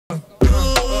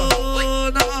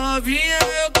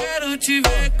te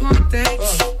ver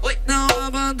contente. Não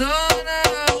abandona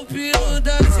o piro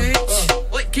da gente.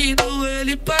 Que no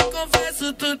ele pra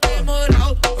confesso tu tem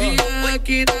moral. Vinha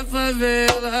aqui na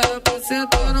favela pra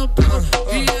sentar no pau.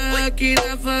 Vinha aqui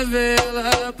na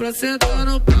favela pra sentar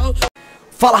no pau.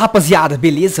 Fala rapaziada,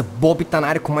 beleza? Bob tá na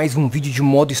área com mais um vídeo de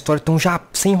modo história. Então já,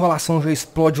 sem enrolação, já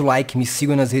explode o like. Me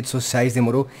sigam nas redes sociais,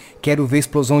 demorou? Quero ver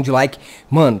explosão de like.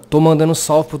 Mano, tô mandando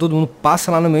salve pra todo mundo. Passa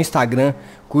lá no meu Instagram,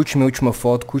 curte minha última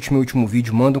foto, curte meu último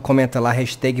vídeo. Manda um comentário lá,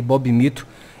 hashtag BobMito.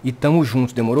 E tamo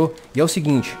junto, demorou? E é o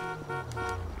seguinte.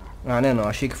 Ah, né não,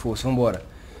 achei que fosse, vambora.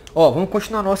 Ó, vamos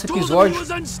continuar nosso episódio.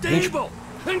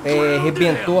 A gente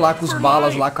arrebentou lá com os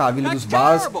balas, lá com a Vila dos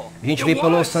Balas. A gente veio pra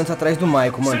Los Santos atrás do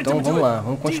Michael, mano. Então vamos lá,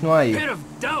 vamos continuar aí.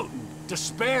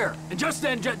 Despair. And just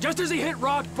then, just as he hit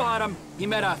rock bottom, he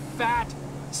met a fat,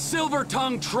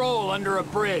 silver-tongued troll under a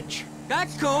bridge.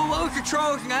 That's cool. What was the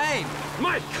troll's name?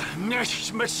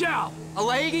 Michelle. A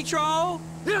lady troll?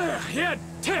 Yeah, he had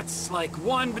tits like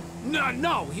one, but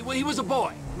no, he was a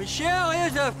boy. Michelle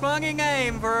is a funny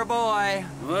name for a boy.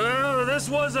 Well, this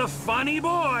was a funny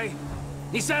boy.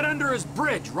 He sat under his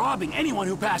bridge, robbing anyone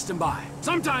who passed him by.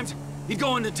 Sometimes he'd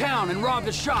go into town and rob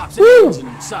the shops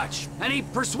and such. And he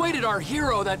persuaded our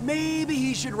hero that maybe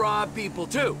he should rob people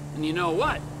too. And you know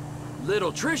what?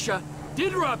 Little Trisha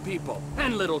did rob people.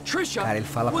 And little Trisha Cara, ele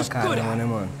fala was pra good caramba, at né, it.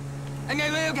 mano? And they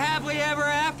lived happily ever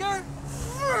after?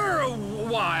 For a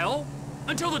while.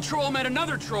 Until the troll met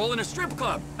another troll in a strip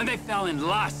club. And they fell in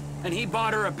lust. And he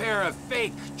bought her a pair of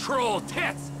fake troll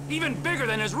tits. Even bigger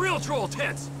than his real troll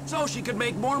tits. So she could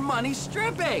make more money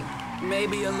stripping.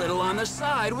 Maybe a little on the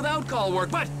side without call work,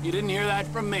 but you didn't hear that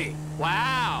from me.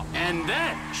 Wow. And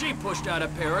then she pushed out a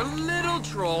pair of little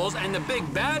trolls and the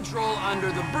big bad troll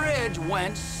under the bridge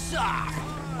went soft.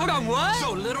 Hold on, what?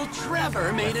 So little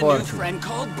Trevor made a new friend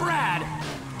called Brad.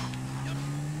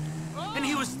 And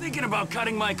he was thinking about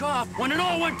cutting Mike off when it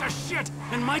all went to shit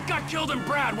and Mike got killed and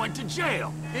Brad went to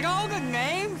jail. Did all the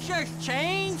names just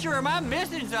change, or am I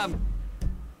missing something?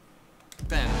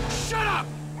 Shut up!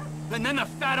 And then the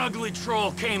fat ugly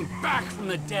troll came back from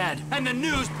the dead, and the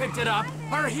news picked it up.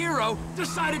 Our hero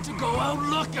decided to go out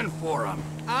looking for him.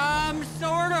 I'm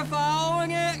sort of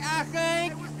following it, I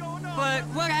think. But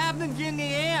what happens in the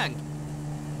end?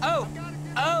 Oh,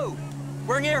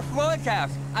 we're near Floyd's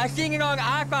house. I've seen it on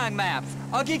iPhone maps.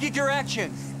 I'll give you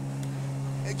directions.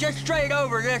 Just straight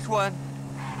over this one.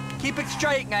 Keep it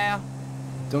straight now.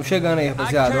 Estamos chegando aí, I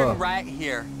rapaziada, turn ó. right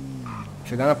here.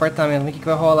 Chegar no apartamento, vamos ver o que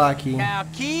vai rolar aqui, hein? Now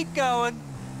keep going.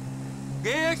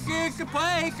 This is the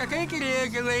place, I think it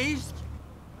is at least.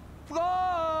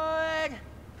 Floyd!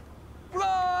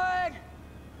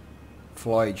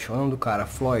 Floyd, olha o nome do cara,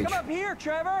 Floyd. Come up here,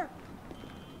 Trevor.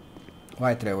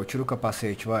 Vai, Trevor, tira o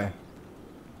capacete, vai.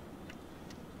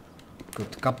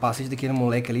 Porque o capacete daquele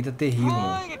moleque ali tá terrível,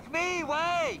 mano. Floyd, it's me,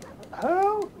 Wade.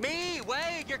 Who? Me,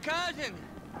 Wade, your cousin.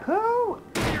 Who?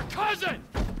 Your cousin!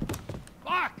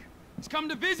 Fuck! He's come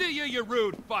to visit you, you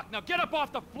rude fuck. Now get up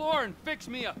off the floor and fix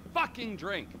me a fucking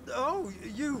drink. Oh,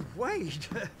 you, wait.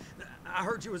 I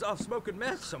heard you was off smoking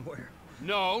meth somewhere.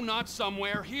 No, not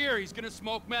somewhere. Here. He's gonna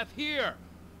smoke meth here.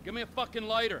 Give me a fucking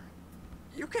lighter.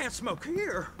 You can't smoke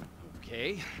here.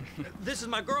 Okay. This is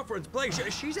my girlfriend's place.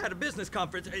 She's at a business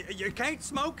conference. You can't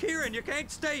smoke here and you can't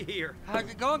stay here. How's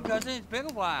it going, cousin? It's been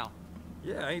a while.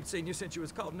 Yeah, I ain't seen you since you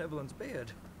was caught in Evelyn's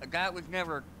bed. That was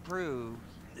never proved.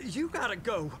 You gotta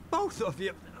go, both of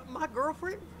you. My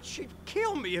girlfriend, she'd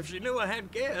kill me if she knew I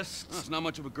had guests. Well, it's not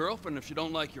much of a girlfriend if you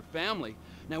don't like your family.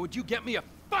 Now, would you get me a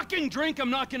fucking drink? I'm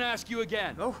not gonna ask you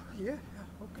again. Oh, yeah,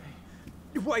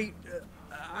 okay. Wait,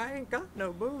 I ain't got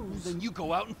no booze. Then you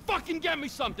go out and fucking get me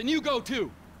something. You go too.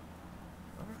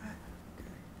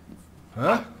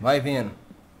 Hã? Vai vendo.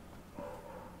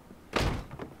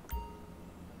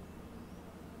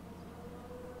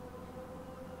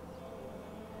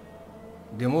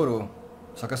 Demorou.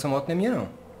 Só que essa moto não é minha, não.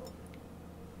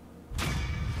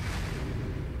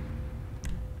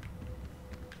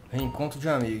 Reencontro de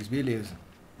amigos, beleza.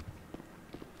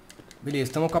 Beleza,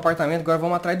 estamos com o apartamento, agora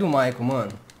vamos atrás do Michael,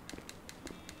 mano.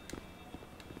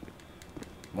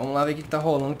 Vamos lá ver o que tá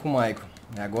rolando com o Michael.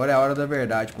 Agora é a hora da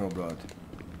verdade, meu brother.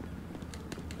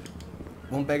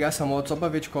 Vamos pegar essa moto só pra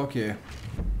ver de qual que é.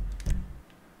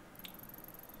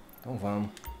 Então vamos.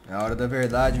 É a hora da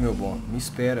verdade, meu bom. Me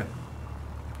espera.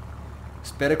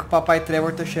 Espera que o papai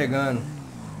Trevor tá chegando.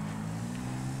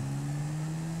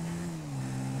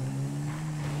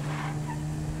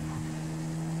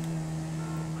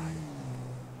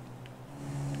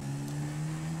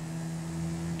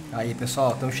 Aí,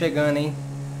 pessoal, estamos chegando, hein?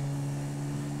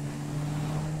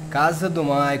 Casa do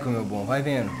Michael, meu bom. Vai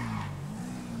vendo.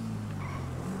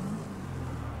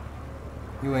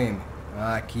 E o M?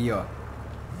 Ah, aqui, ó.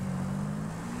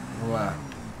 Vamos lá.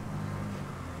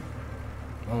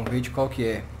 Vamos ver de qual que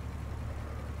é.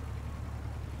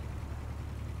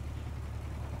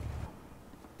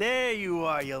 There you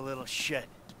are, you little shit.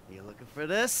 You looking for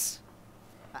this?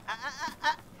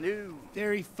 No.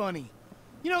 Very funny.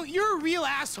 You know, you're a real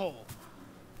asshole.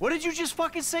 What did you just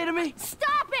fucking say to me?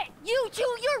 Stop it! You two,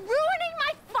 you're ruining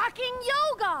my fucking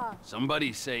yoga!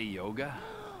 Somebody say yoga?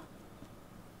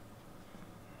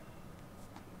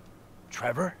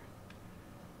 Trevor?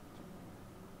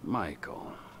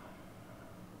 Michael.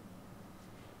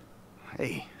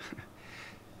 Hey.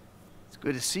 It's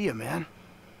good to see you, man.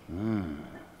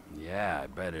 Yeah, I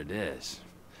bet it is.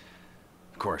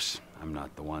 Of course, I'm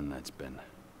not the one that's been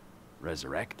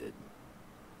resurrected.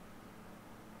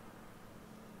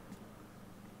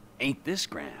 Ain't this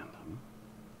grand? Huh?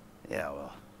 Yeah,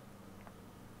 well,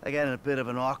 I got in a bit of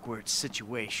an awkward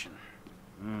situation.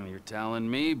 You're telling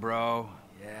me, bro.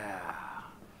 Yeah.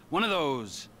 One of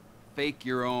those fake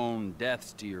your own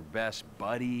deaths to your best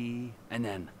buddy, and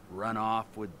then run off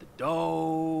with the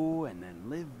dough, and then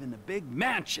live in a big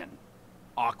mansion.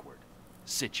 Awkward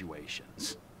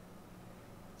situations.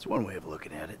 It's one way of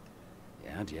looking at it.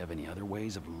 Yeah, do you have any other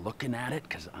ways of looking at it?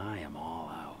 'Cause I am all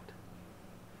out.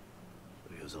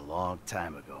 It was a long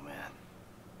time ago, man.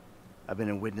 I've been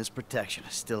in witness protection. I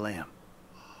still am.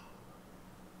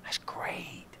 That's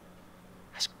great.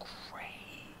 That's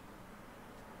great.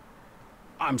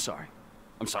 I'm sorry.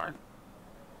 I'm sorry.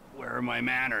 Where are my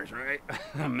manners, right?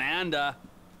 Amanda,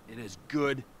 it is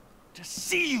good to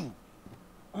see you.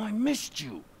 Oh, I missed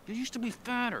you. You used to be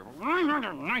fatter.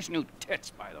 Nice new tits,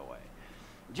 by the way.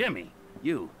 Jimmy,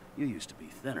 you used to be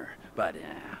thinner, but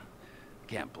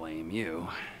can't blame you.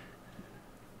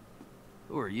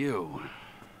 Who are you?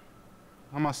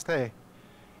 Namaste.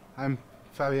 I'm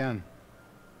Fabian.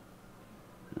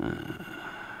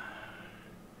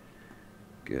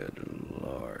 Good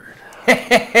Lord.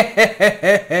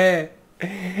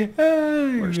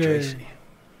 Where's Tracy?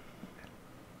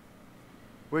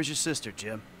 Where's your sister,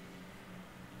 Jim?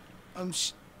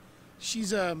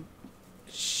 She's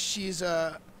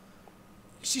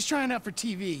trying out for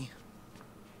TV.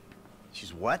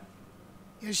 She's what?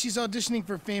 Yeah, she's auditioning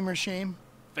for Fame or Shame.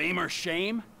 Fame or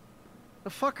shame? The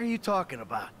fuck are you talking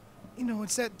about? You know,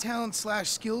 it's that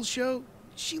talent/skills show.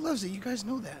 She loves it, you guys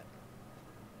know that.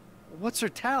 What's her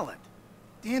talent?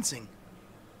 Dancing.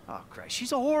 Oh, Christ,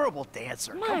 she's a horrible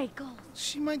dancer. Michael.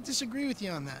 She might disagree with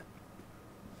you on that.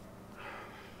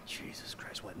 Jesus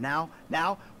Christ, what, now?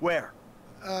 Now? Where?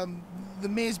 The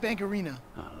Maze Bank Arena.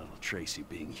 Oh, little Tracy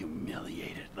being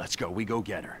humiliated. Let's go, we go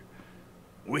get her.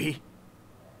 We?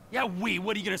 Yeah, we.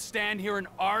 What, are you gonna stand here and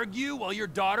argue while your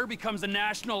daughter becomes a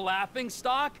national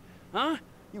laughingstock? Huh?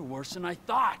 You're worse than I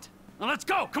thought. Now let's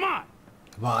go, come on!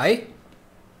 Vai.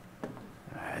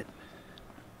 Alright.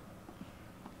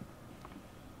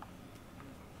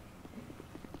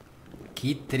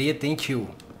 Que treta, hein,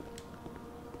 tio?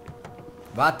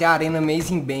 Vai até a Arena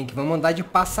Amazing Bank. Vamos andar de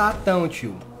passatão,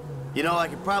 tio. You know, I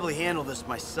could probably handle this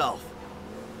myself.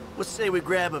 Let's say we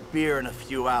grab a beer in a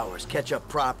few hours, catch up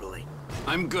properly.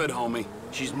 I'm good, homie.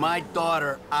 She's my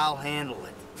daughter, I'll handle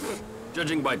it.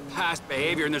 Judging by past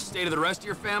behavior and the state of the rest of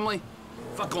your family,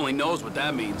 fuck only knows what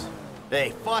that means.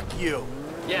 Hey, fuck you.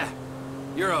 Yeah,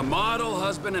 you're a model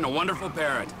husband and a wonderful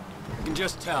parent. You can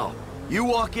just tell. You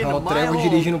walk into my Trevor home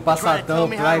dirigindo and try to tell passatão,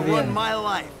 me how to vai run vendo. my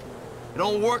life. It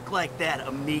don't work like that,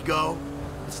 amigo.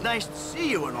 It's nice to see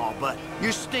you and all, but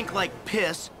you stink like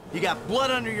piss, you got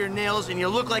blood under your nails, and you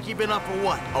look like you've been up for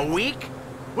what, a week?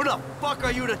 Who the fuck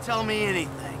are you to tell me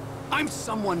anything? I'm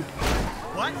someone...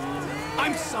 What?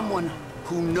 I'm someone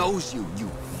who knows you,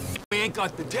 We ain't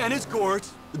got the tennis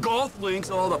courts, the golf links,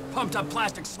 all the pumped-up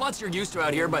plastic sluts you're used to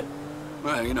out here, but,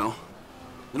 well, you know,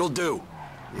 it'll do.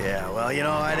 Yeah, well, you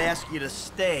know, I'd ask you to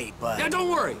stay, but... Yeah, don't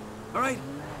worry, all right?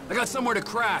 I got somewhere to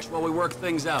crash while we work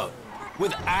things out.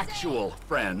 With actual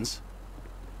friends.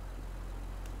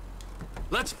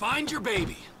 Let's find your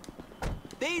baby.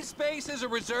 These spaces are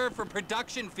reserved for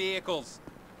production vehicles.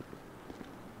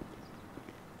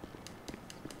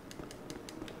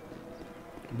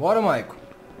 Bora, Michael.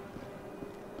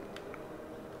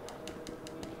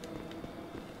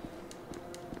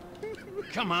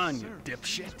 Come on, you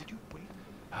dipshit.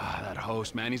 Ah, that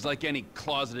host, man, he's like any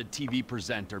closeted TV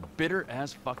presenter. Bitter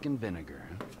as fucking vinegar.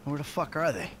 Where the fuck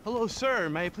are they? Hello, sir.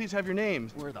 May I please have your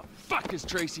names? Where the fuck is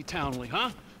Tracy Townley,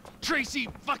 huh? Tracy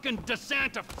fucking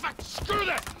DeSanta. Fuck, screw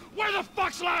this! Where the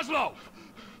fuck's Laszlo?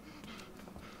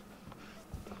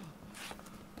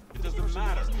 It doesn't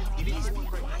matter. Please be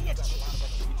quiet.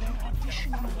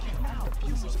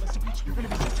 You're gonna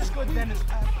be just as good then as...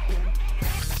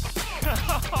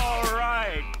 All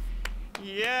right.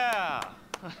 Yeah,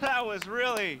 that was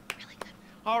really good.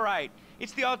 All right,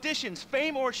 it's the auditions,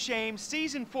 Fame or Shame,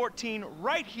 season 14,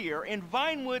 right here in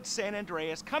Vinewood, San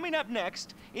Andreas. Coming up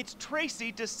next, it's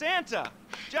Tracy DeSanta.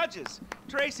 Judges,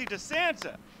 Tracy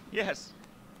DeSanta. Yes.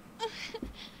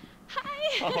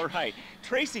 Hi. All right,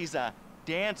 Tracy's a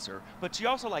dancer, but she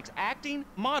also likes acting,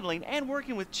 modeling, and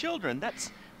working with children.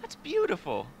 That's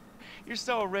beautiful. You're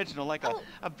so original, like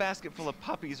a basket full of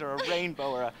puppies or a rainbow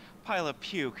or a pile of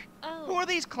puke. Oh. Who are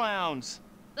these clowns?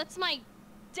 That's my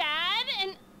dad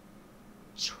and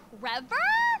Trevor?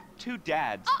 Two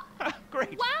dads.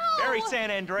 Great. Wow. Very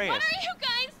San Andreas. What are you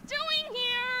guys doing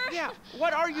here? Yeah,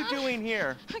 what are you doing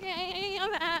here? Okay,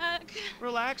 I'm back.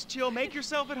 Relax, chill, make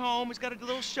yourself at home. He's got a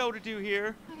little show to do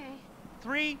here. Okay.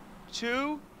 3,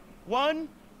 2, 1.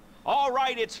 All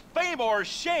right, it's Fame or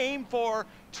Shame for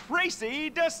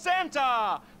Tracy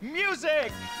DeSanta.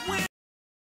 Music!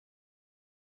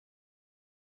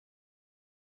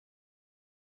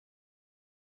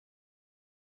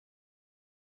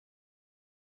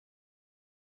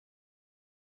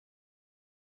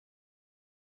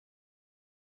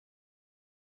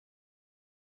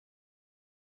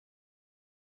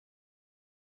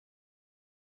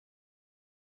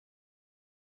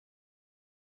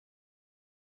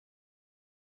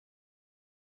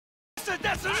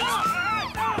 That's enough!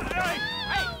 Hey,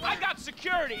 I got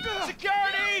security!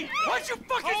 Security! What'd you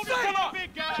fucking say? Come on,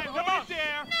 big guy! Come on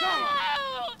there! No!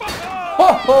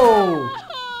 Ho ho!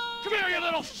 Come here, you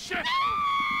little shit!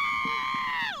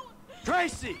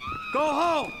 Tracy, go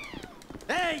home!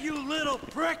 Hey, you little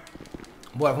prick!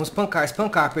 Bora, vamos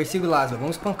espancar, persiga o Lázaro,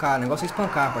 vamos espancar, o negócio é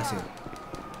espancar, parceiro.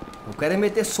 Eu quero é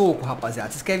meter soco, rapaziada.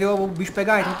 Vocês querem ver o bicho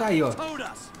pegar? Então tá aí, ó.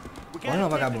 Olha não,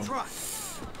 vagabundo.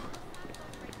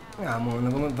 Ah, mano,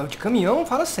 vamos de caminhão?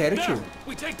 Fala sério, tio. Não.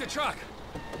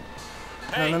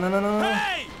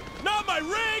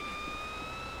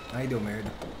 Aí deu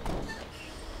merda.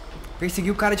 Persegui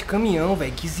o cara de caminhão,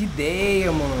 velho. Que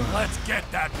ideia, mano. Let's get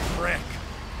that prick.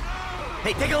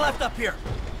 Hey, take a left up here.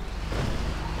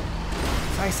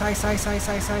 Sai.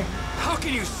 How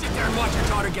can you sit there and watch your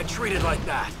daughter get treated like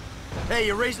that? Hey,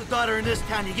 you raise a daughter in this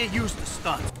town, you get used to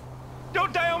stunts.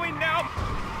 Don't die on me now!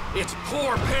 It's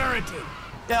poor parenting.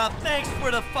 Yeah, thanks for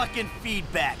the fucking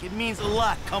feedback. It means a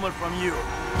lot coming from you.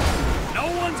 No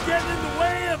one's getting in the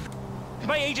way of... If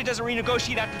my agent doesn't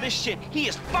renegotiate after this shit, he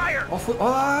is fired!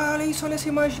 Olha isso, olha essa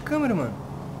imagem de câmera, mano.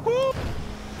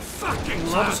 Fucking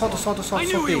Solta,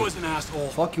 soltei.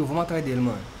 Fuck you, vamos atrás dele,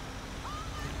 mano.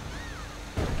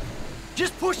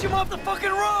 Just push him off the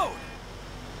fucking road!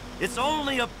 It's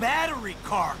only a battery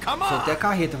car, come on! Soltei a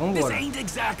carreta, vamos embora. This ain't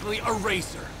exactly a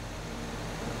racer.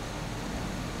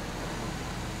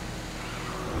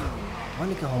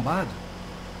 Olha que arrombado.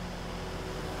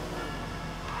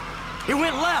 He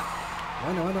went left!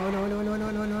 Olha.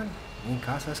 Vem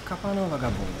cá, você vai escapar não,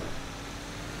 vagabundo.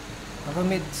 Tava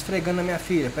me esfregando na minha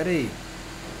filha, pera aí.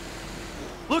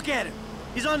 Look at him!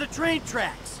 He's on the train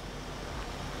tracks!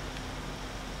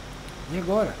 E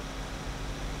agora?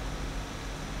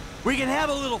 We can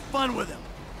have a little fun with him,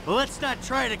 but let's not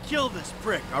try to kill this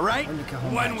prick, all right? Olha que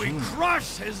When we arrombadinho.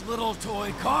 crush his little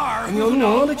toy car, Eu who não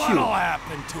knows ando, tio. what'll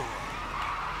happen to him?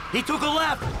 He took a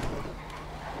left!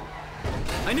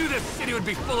 I knew this city would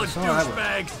be full of Só água.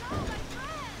 douchebags.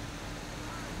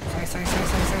 Sai.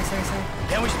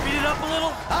 Can we speed it up a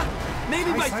little? Huh?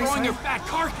 Maybe by Sai. throwing your fat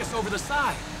carcass over the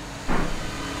side.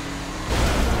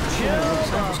 Chill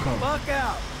the fuck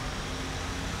out!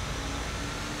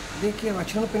 Vem aqui,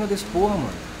 atira no pneu desse porra,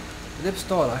 mano. Cadê a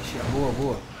pistola? Achei.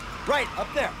 Boa. Right,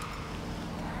 up there!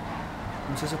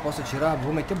 Não sei se eu posso atirar,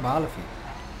 vou meter bala, filho.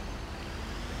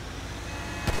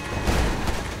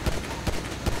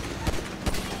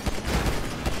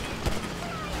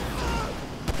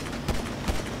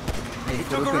 Aí,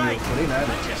 furou o pneu, falei nada. I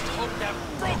just hope that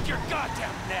broke your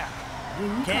goddamn neck.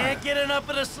 Can't get enough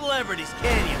of the celebrities,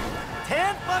 can you?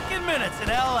 10 fucking minutes in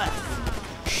LS!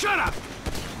 Shut up!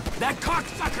 That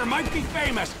cocksucker might be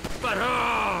famous, but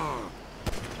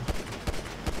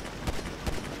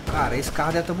Cara, esse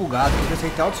carro deve estar bugado. Tem que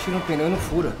aceitar o tiro no pneu e não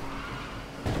fura.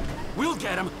 we'll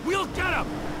get him! We'll get him!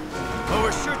 But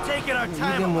we're sure taking our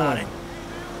time about it.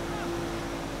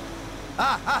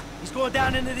 He's going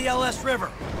down into the LS River.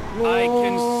 I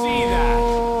can see that.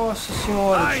 Nossa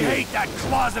senhora, I tio. hate that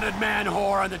closeted man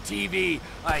whore on the TV.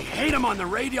 I hate him on the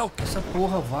radio. Essa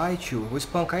porra vai, tio. Vou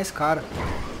espancar esse cara.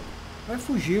 Vai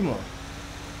fugir, mano.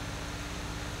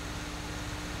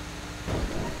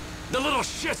 The little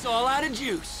shit's all out of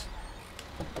juice.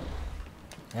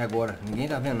 É agora. Ninguém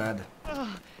tá vendo nada.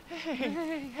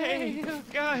 Hey,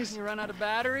 guys. You run out of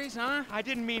batteries, huh? I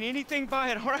didn't mean anything by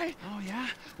it, all right? Oh, yeah?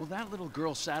 Well, that little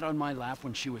girl sat on my lap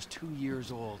when she was 2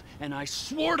 years old, and I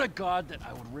swore to God that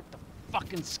I would rip the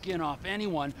fucking skin off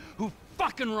anyone who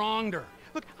fucking wronged her.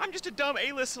 Look, I'm just a dumb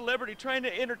A-list celebrity trying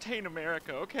to entertain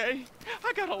America, okay?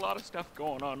 I got a lot of stuff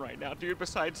going on right now, dude,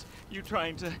 besides you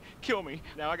trying to kill me.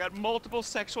 Now, I got multiple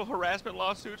sexual harassment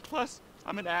lawsuits, plus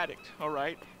I'm an addict, all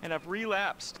right? And I've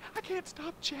relapsed. I can't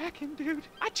stop jacking, dude.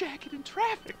 I jack it in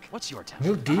traffic. What's your talent?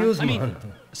 Meu Deus, I mean, mano.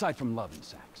 aside from love and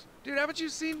sex. Dude, haven't you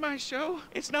seen my show?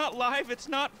 It's not live, it's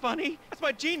not funny. That's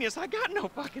my genius. I got no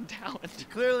fucking talent. You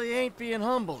clearly ain't being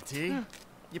humble, T.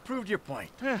 You proved your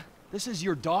point. This is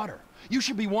your daughter. You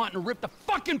should be wanting to rip the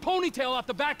fucking ponytail off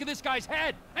the back of this guy's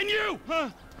head. And you!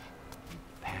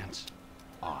 Pants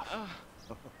off.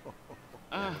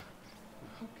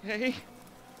 Okay.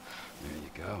 There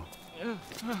you go.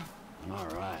 All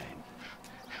right.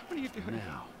 What are you doing?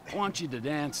 Now, I want you to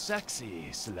dance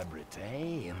sexy,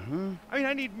 celebrity. I mean,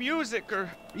 I need music or...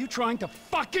 Are you trying to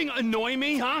fucking annoy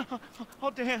me, huh?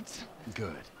 I'll dance.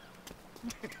 Good.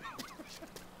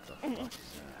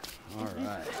 All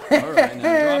right,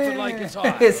 now drop it like it's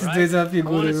hot. Esses right? dois é uma I want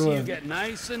figura, to see you mano. get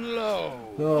nice and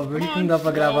low. Ó, por que não dá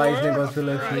pra gravar esse negócio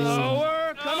pela frente?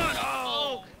 Lower, come on.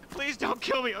 Oh, please don't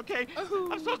kill me, okay?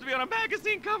 I'm supposed to be on a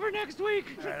magazine cover next week.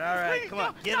 All right, Please, come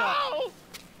on, no, get no. up.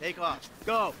 Take off.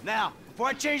 Go, now, before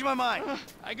I change my mind.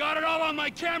 I got it all on my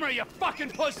camera, you fucking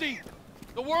pussy.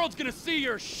 The world's gonna see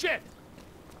your shit.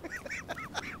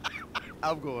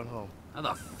 I'm going home. How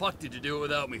the fuck did you do it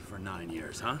without me for 9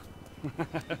 years, huh? Oh,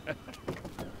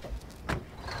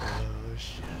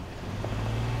 shit.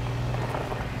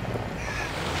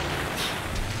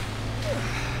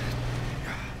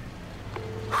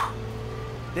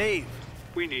 Dave.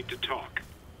 We need to talk.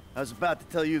 I was about to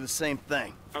tell you the same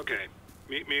thing. Okay.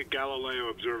 Meet me at Galileo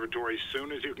Observatory as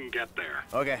soon as you can get there.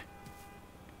 Okay.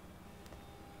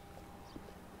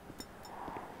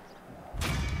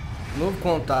 Novo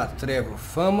contato, Trevor.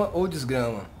 Fama ou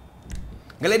desgrama?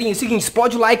 Galerinha, é o seguinte,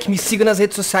 explode o like, me siga nas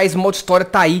redes sociais, o modo história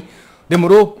tá aí.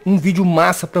 Demorou? Um vídeo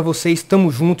massa pra vocês,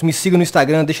 tamo junto, me siga no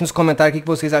Instagram, deixa nos comentários o que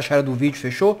vocês acharam do vídeo,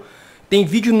 fechou? Tem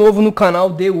vídeo novo no canal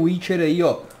The Witcher aí,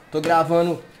 ó. Tô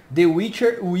gravando The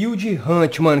Witcher Wild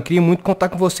Hunt, mano, queria muito contar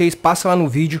com vocês, passa lá no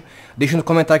vídeo, deixa no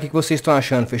comentário o que vocês estão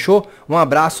achando, fechou? Um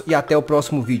abraço e até o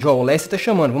próximo vídeo. Ó, o Lester tá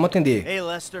chamando, vamos atender. Hey,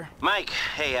 Lester. Mike,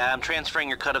 hey, I'm transferring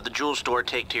your cut of the jewel store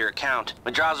take to your account.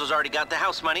 Madrazo's already got the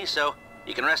house money, so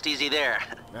you can rest easy there.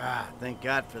 Ah, thank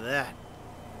God for that.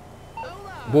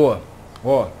 Boa,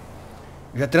 ó.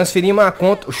 Já transferi uma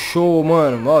conta, show,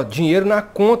 mano. Ó, dinheiro na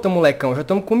conta, molecão. Já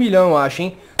estamos com 1 milhão, eu acho,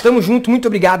 hein. Tamo junto, muito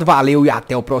obrigado, valeu e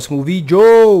até o próximo vídeo.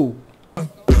 Ô,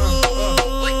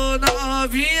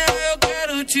 novinha, eu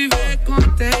quero te ver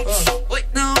contente. Oi,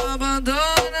 não abandona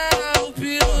o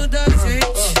piro da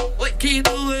gente. Oi, que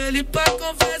no ele pra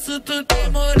confesso tu tem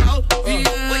moral.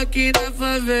 Vinha aqui na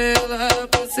favela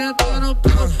pra sentar no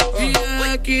pau.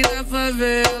 Vinha aqui na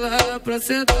favela pra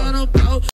sentar no pau.